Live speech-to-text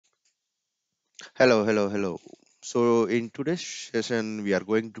Hello, hello, hello. So in today's session, we are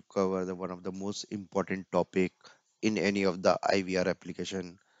going to cover one of the most important topic in any of the IVR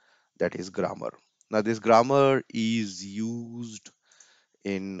application, that is grammar. Now, this grammar is used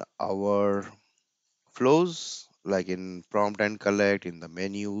in our flows, like in prompt and collect, in the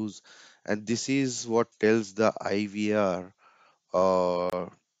menus, and this is what tells the IVR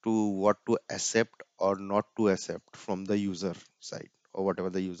to what to accept or not to accept from the user side or whatever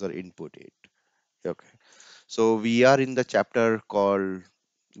the user input it. Okay. So we are in the chapter called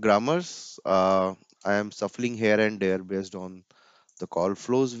grammars. I am shuffling here and there based on the call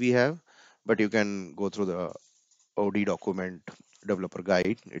flows we have, but you can go through the OD document developer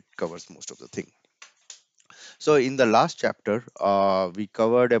guide. It covers most of the thing. So in the last chapter, we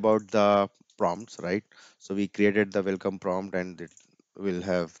covered about the prompts, right? So we created the welcome prompt and it will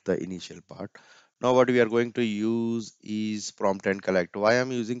have the initial part. Now what we are going to use is prompt and collect. Why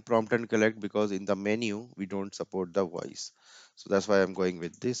I'm using prompt and collect? Because in the menu, we don't support the voice. So that's why I'm going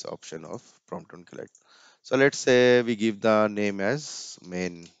with this option of prompt and collect. So let's say we give the name as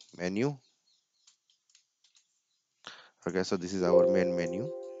main menu. Okay, so this is our main menu.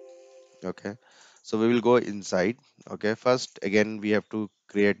 Okay, so we will go inside. Okay, first again we have to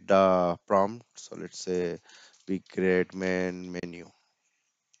create the prompt. So let's say we create main menu.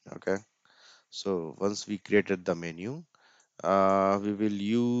 Okay, so once we created the menu, we will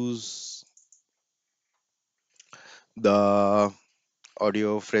use the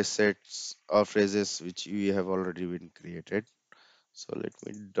audio phrase sets or phrases which we have already been created. So let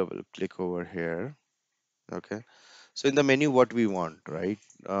me double click over here. Okay, so in the menu what we want, right?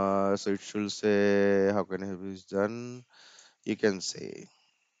 So it should say how can I have this done. You can say,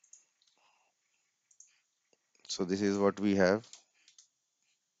 so this is what we have.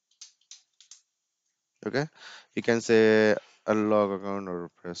 Okay, you can say unlock account or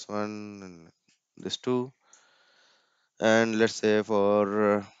press one and this two, and let's say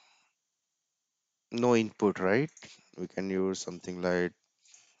for no input, right? We can use something like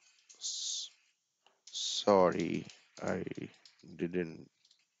 "S- sorry, I didn't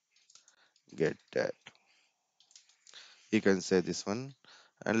get that." You can say this one,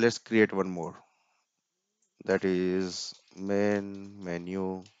 and let's create one more, that is main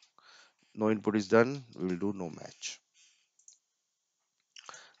menu. No input is done, we will do no match.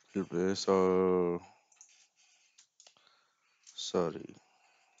 So sorry,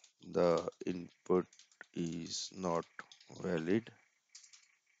 the input is not valid.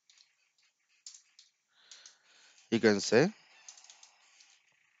 You can say,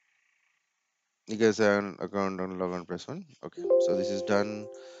 you can say an account on log on press one. Okay, so this is done.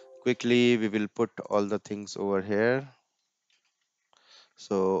 Quickly we will put all the things over here.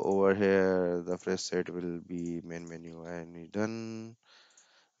 So over here the phrase set will be main menu and we done.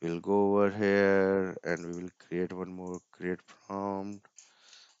 We'll go over here and we will create one more, create prompt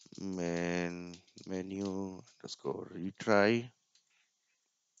main menu underscore retry,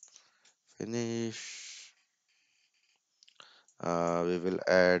 finish. We will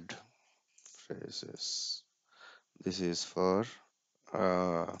add phrases. This is for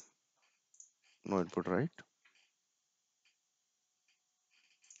uh, no input, right?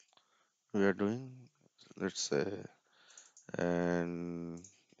 We are doing, let's say, and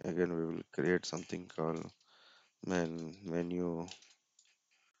again we will create something called menu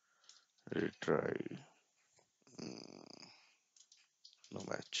retry. No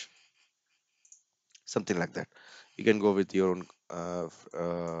match, something like that. You can go with your own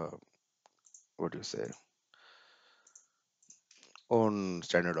what do you say, own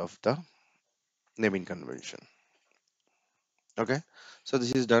standard of the naming convention. Okay, so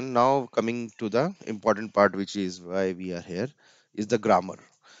this is done. Now coming to the important part, which is why we are here, is the grammar.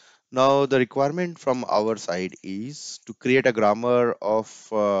 Now the requirement from our side is to create a grammar of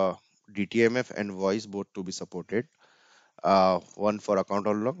DTMF and voice both to be supported. One for account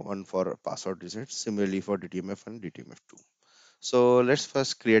unlock, one for password reset, similarly for DTMF and DTMF2. So let's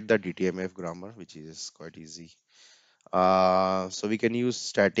first create the DTMF grammar, which is quite easy. So we can use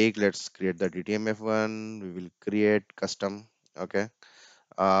static. Let's create the DTMF one. We will create custom. Okay.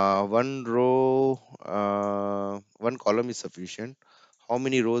 One row, one column is sufficient. How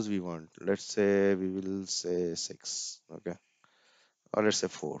many rows we want? Let's say we will say six. Okay. Or let's say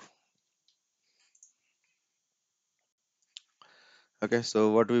four. Okay. So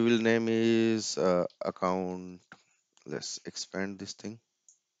what we will name is account. Let's expand this thing.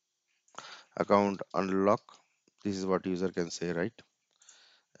 Account unlock. This is what user can say, right?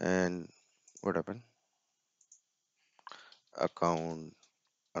 And what happened? Account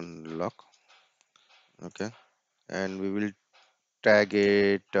unlock. Okay. And we will tag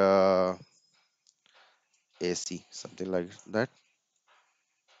it AC, something like that.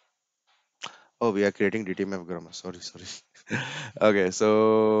 Oh, we are creating DTMF grammar. Sorry, sorry. Okay,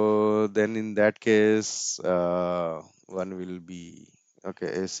 so then in that case, one will be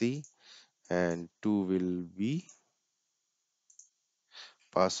okay AC, and two will be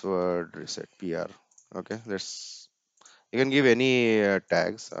password reset PR. Okay, let's you can give any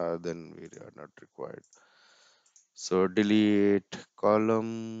tags, then we are not required. So delete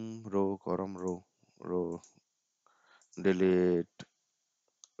column, row, column, row, delete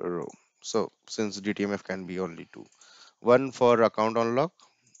row. So since DTMF can be only two, one for account unlock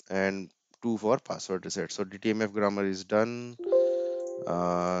and two for password reset. So DTMF grammar is done.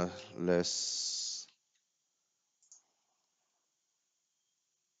 Uh, let's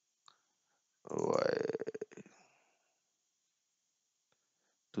why,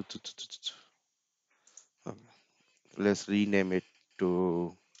 okay, let's rename it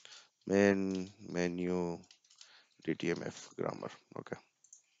to main menu DTMF grammar. Okay,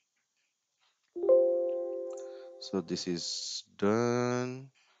 so this is done.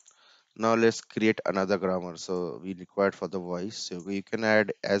 Now let's create another grammar. So we required for the voice. So you can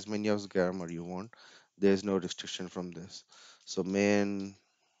add as many of grammar you want. There is no restriction from this. So main,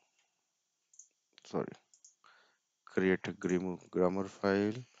 sorry, create a grammar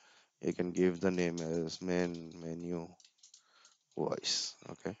file. You can give the name as main menu voice.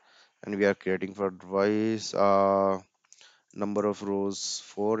 Okay, and we are creating for voice. Number of rows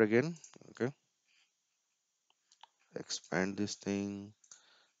 4 again. Okay, expand this thing.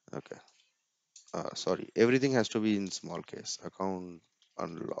 Okay, sorry, everything has to be in small case. Account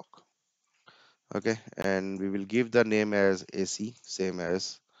unlock. Okay, and we will give the name as AC, same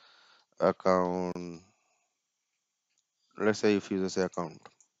as account. Let's say if user say account,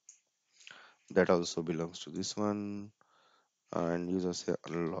 that also belongs to this one, and user say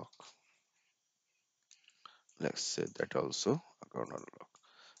unlock. Let's say that also account unlock,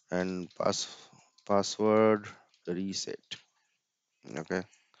 and password reset. Okay,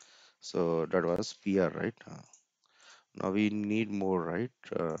 so that was PR, right? Now we need more, right?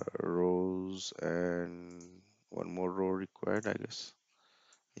 Rows and one more row required, I guess.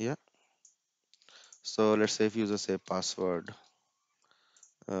 Yeah. So let's say if user say password,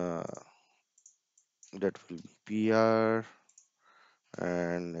 uh, that will be PR,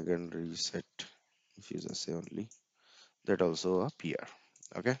 and again reset if user say only, that also a PR.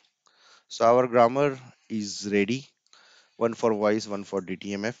 Okay, so our grammar is ready, one for voice, one for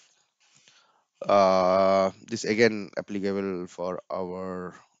DTMF. This again applicable for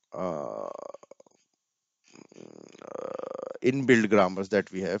our uh, inbuilt grammars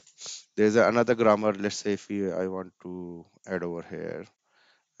that we have. There's another grammar. Let's say if I want to add over here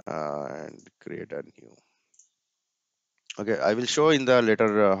and create a new. Okay, I will show in the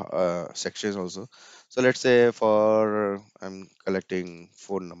later sections also. So let's say for I'm collecting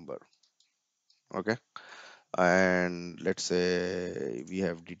phone number. Okay, and let's say we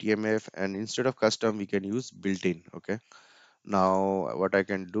have DTMF, and instead of custom we can use built-in. Okay, now what I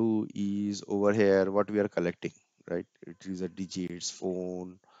can do is over here what we are collecting, right? It is a digits,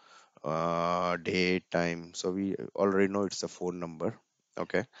 phone, date, time. So we already know it's a phone number.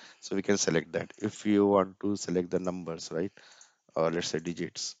 Okay, so we can select that. If you want to select the numbers, right, or let's say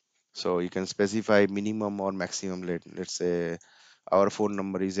digits, so you can specify minimum or maximum length. Let's say our phone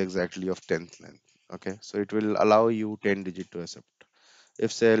number is exactly of 10th length. Okay, so it will allow you 10 digit to accept.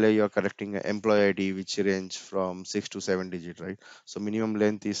 If say like you're collecting an employee ID which range from 6 to 7 digit, right? So minimum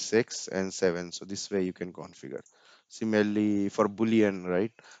length is 6 and 7. So this way you can configure. Similarly for boolean,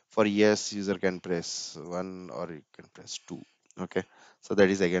 right? For yes, user can press 1 or you can press 2. Okay, so that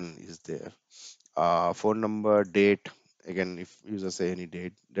is again is there. Phone number, date, again if user say any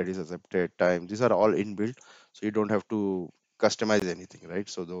date that is accepted, time, these are all inbuilt, so you don't have to customize anything, right?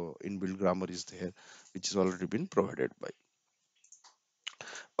 So the inbuilt grammar is there, which is already been provided by.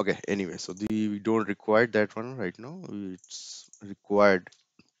 Okay, anyway, so we don't require that one right now. It's required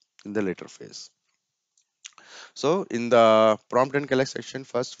in the later phase. So in the prompt and collect section,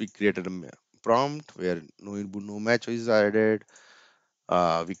 first we created a prompt where no match is added.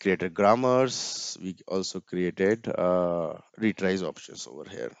 We created grammars. We also created retries options over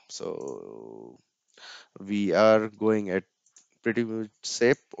here. So we are going at pretty much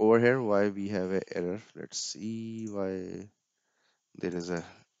safe over here. Why we have a error? Let's see why there is a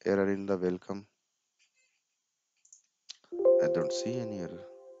error in the welcome. I don't see any error.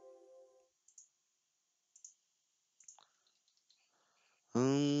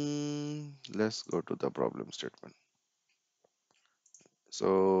 Let's go to the problem statement.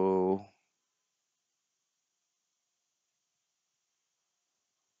 So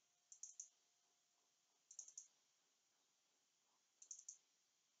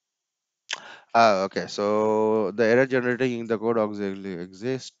Okay, so the error generating in the code auxiliary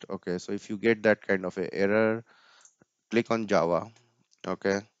exist. Okay, so if you get that kind of a error, click on Java.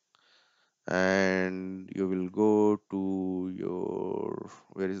 Okay, and you will go to your,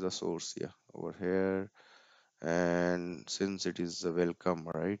 where is the source? Yeah, over here. And since it is a welcome,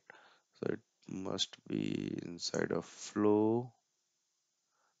 right? So it must be inside of flow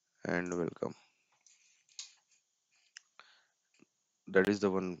and welcome. That is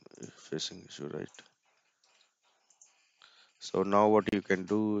the one facing issue, right? So now what you can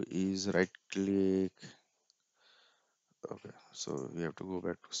do is right click. Okay, so we have to go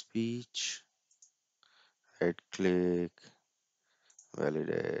back to speech, right click,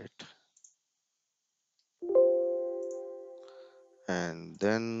 validate, and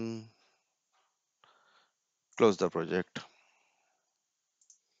then close the project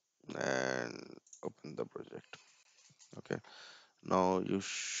and open the project. Okay, now you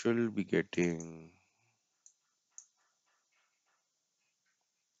should be getting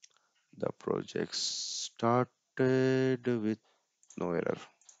the project started with no error,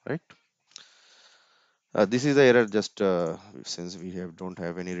 right? This is the error just since we have don't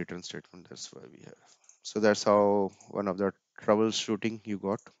have any return statement, that's why we have. So that's how one of the troubleshooting you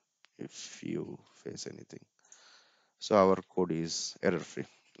got if you face anything. So our code is error free.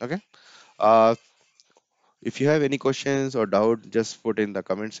 Okay. Uh, if you have any questions or doubt, just put in the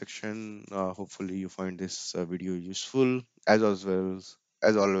comment section. Hopefully you find this video useful. As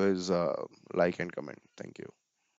always, like and comment. Thank you.